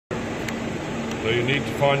So you need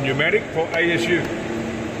to find pneumatic for ASU.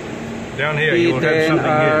 Down here you will have something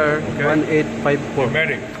here. Okay? 1854.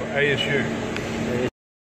 Pneumatic for ASU.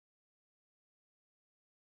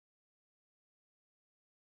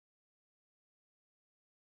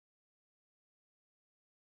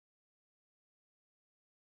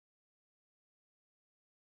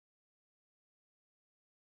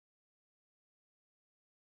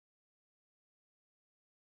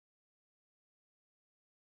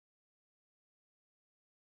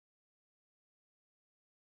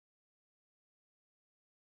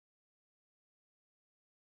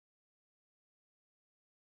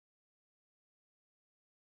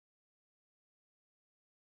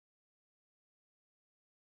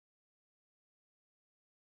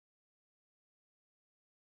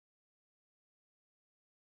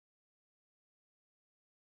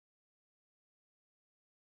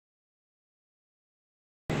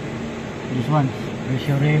 This one,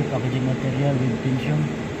 pressure ring, packaging material with tension.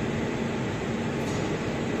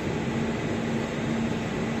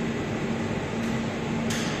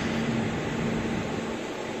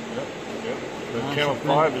 Channel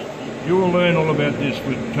 5, you will learn all about this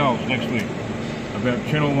with Charles next week. About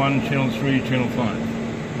channel 1, channel 3, channel 5.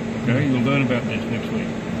 Okay, you'll learn about this next week.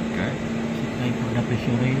 Okay. Supply for the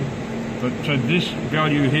pressure ring. But so this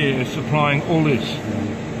value here is supplying all this.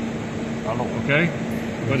 Okay?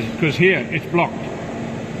 But because here it's blocked.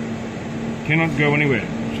 Cannot go anywhere.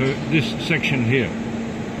 So this section here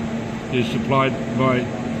is supplied by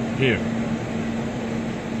here.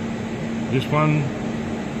 This one,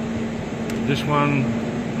 this one,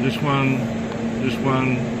 this one, this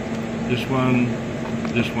one, this one,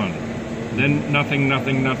 this one. Then nothing,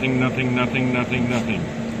 nothing, nothing, nothing, nothing, nothing, nothing.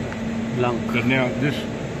 Blank. But now this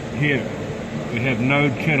here, we have no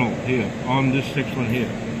channel here on this section here.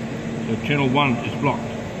 So channel 1 is blocked.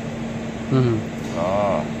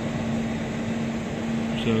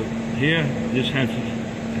 So here this has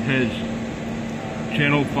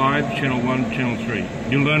channel 5, channel 1, channel 3.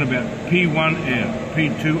 You'll learn about P1 air,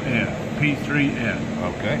 P2 air, P3 air.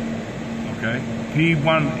 Okay. Okay.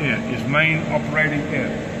 P1 air is main operating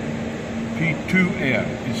air. P2 air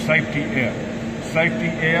is safety air. Safety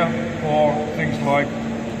air for things like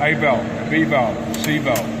A valve, B valve, C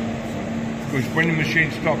valve. Because when the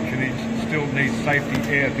machine stops, you still need safety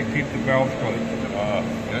air to keep the valves closed.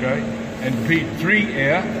 Okay? And P3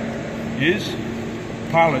 air is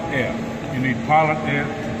pilot air. You need pilot air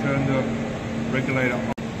to turn the regulator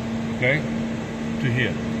on. Okay? To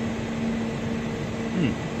here.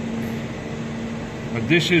 But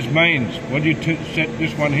this is mains. When you set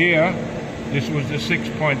this one here, this was the 6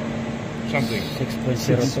 point something.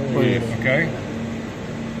 6.02. Okay?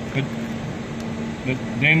 But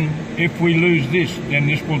then if we lose this, then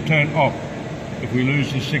this will turn off. If we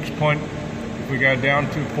lose the 6 point, if we go down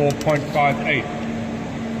to 4.58.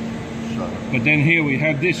 But then here we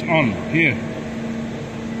have this on, here.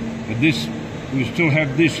 But this, we still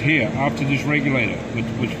have this here after this regulator,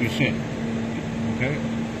 which we set. Okay?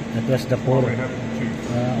 That was the 4. Okay.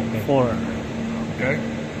 4. Okay?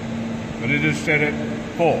 But it is set at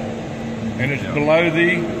 4. And it's below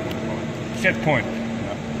the set point.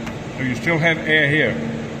 So you still have air here.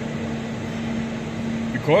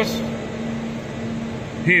 Because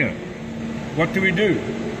here, what do we do?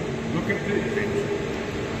 Look at this.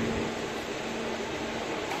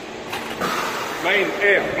 Main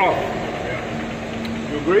air off.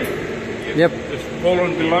 You agree? Yep. It's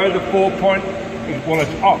fallen below the 4 point, well,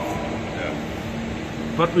 it's off.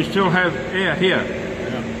 But we still have air here.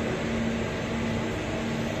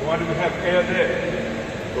 Why do we have air there?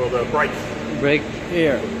 For the brakes. Brake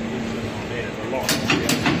air.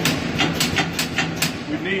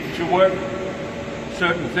 We need to work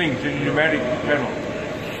certain things in the pneumatic channel.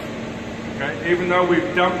 Okay? Even though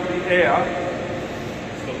we've dumped the air,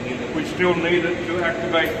 we still need it to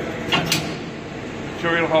activate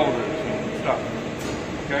material holders and stuff.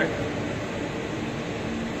 Okay?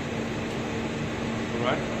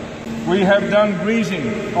 Alright? We have done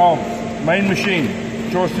greasing of main machine,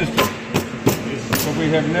 jaw system. But we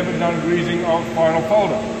have never done greasing of final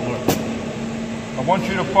folder. I want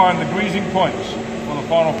you to find the greasing points for the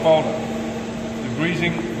final folder. The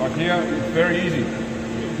greasing, like here, is very easy.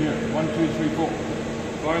 Here, 1, 2, 3, 4.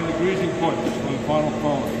 Find the greasing points for the final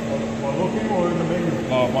folder. By looking or in the menu?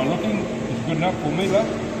 By looking is good enough for me,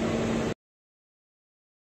 though.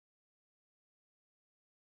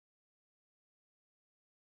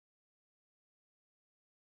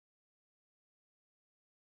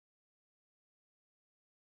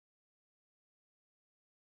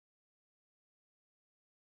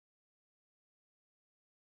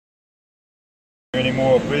 any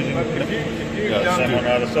more greasing. If Same on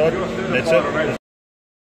the other side. That's it.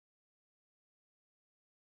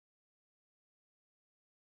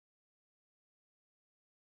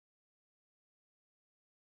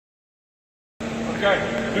 Okay,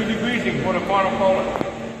 do the greasing for the final folder.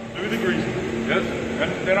 Do the greasing, yes?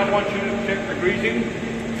 And then I want you to check the greasing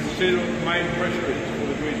and see what the main pressure is for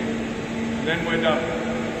the greasing. And then we're done.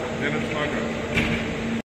 Then it's no go.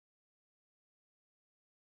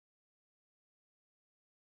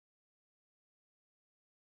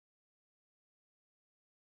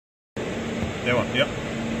 That one, yep.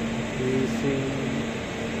 Greasing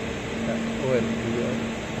oil.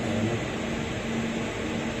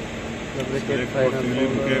 Lubricate final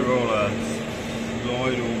Lubricate roller. roller.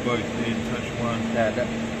 Slide or both. Then touch one. Yeah,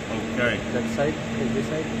 Okay. that side, this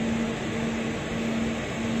side.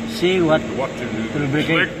 See what What to lubricate? lubricate.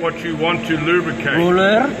 Select what you want to lubricate.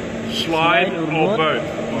 Roller, Slide or both.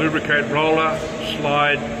 both. Lubricate roller,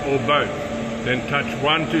 slide or both. Then touch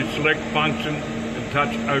one to select function and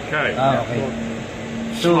touch OK. Okay.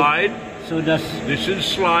 So, Slide, So does this is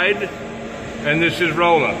slide, and this is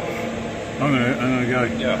roller. I'm gonna go.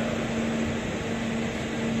 Yeah.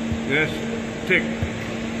 Yes, tick.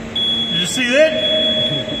 Did you see that?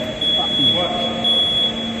 What?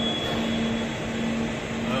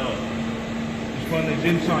 Oh. This one is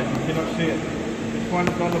inside, you cannot see it. This one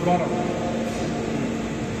is on the bottom.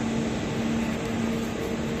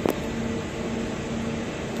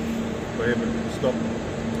 Wait a minute. Stop.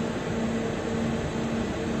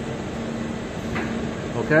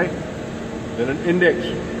 Okay? Then an index.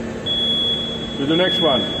 Do the next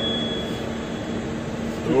one.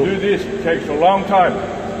 To do this takes a long time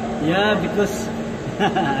yeah, because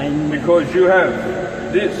because you have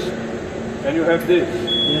this and you have this.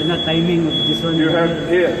 they're not timing of this one. You have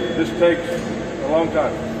here. This takes a long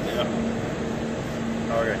time.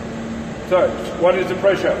 Okay. So, what is the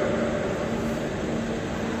pressure?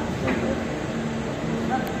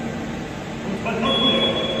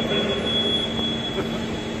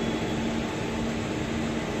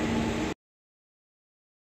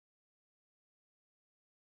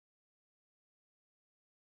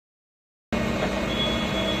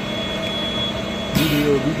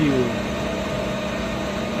 Video.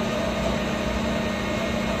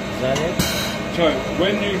 Is that it? So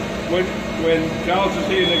when Charles is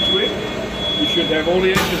here next week, you should have all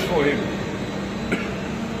the answers for him.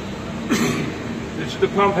 This is the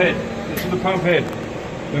pump head. This is the pump head.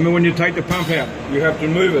 Remember when you take the pump out, you have to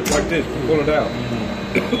move it like this to pull it out.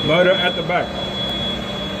 Motor at the back.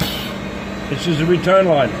 This is the return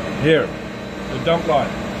line here, the dump line.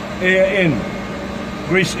 Air in,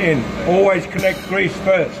 grease in. Always connect grease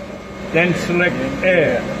first, then select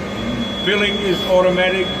air. Filling is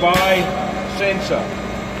automatic by sensor.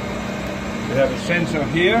 You have a sensor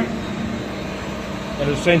here and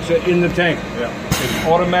a sensor in the tank. Yeah. It's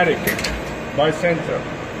automatic by sensor.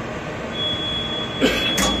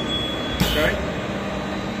 Okay?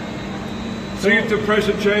 See if the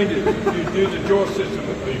pressure changes. You use a jaw system.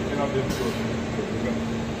 You cannot do the jaw system.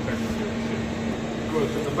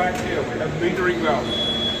 Because at the back here we have metering valves.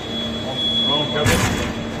 Wrong cover.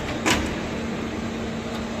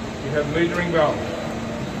 You have metering valves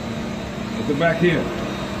at the back here.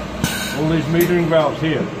 All these metering valves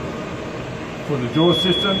here for the jaw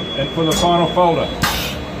system and for the final folder.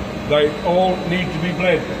 They all need to be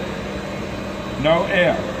bled. No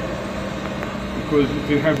air. Because if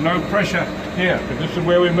you have no pressure here, because this is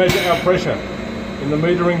where we measure our pressure in the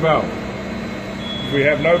metering valve. If we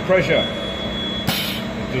have no pressure,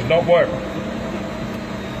 it does not work.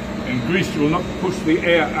 And grease will not push the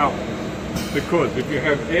air out. Because if you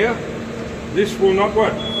have air, this will not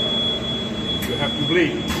work. You have to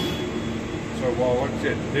bleed. So while, like I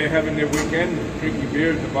said, they're having their weekend, drinking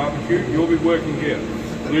beer at the barbecue, you'll be working here,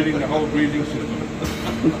 bleeding the whole breathing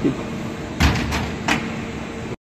system.